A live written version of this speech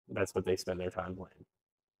that's what they spend their time playing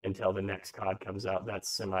until the next COD comes out that's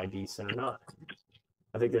semi-decent or not.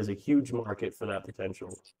 I think there's a huge market for that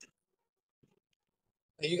potential.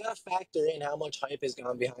 You gotta factor in how much hype has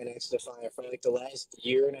gone behind xDefiant for like the last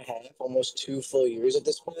year and a half, almost 2 full years at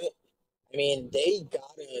this point. I mean, they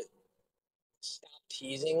gotta stop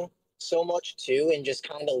teasing so much too, and just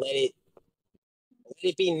kind of let it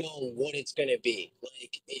be known what it's gonna be.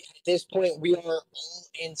 Like at this point, we are all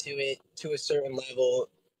into it to a certain level.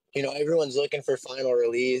 You know, everyone's looking for final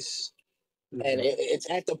release, and it's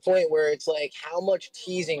at the point where it's like, how much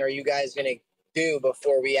teasing are you guys gonna do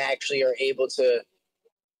before we actually are able to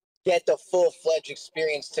get the full-fledged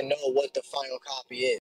experience to know what the final copy is?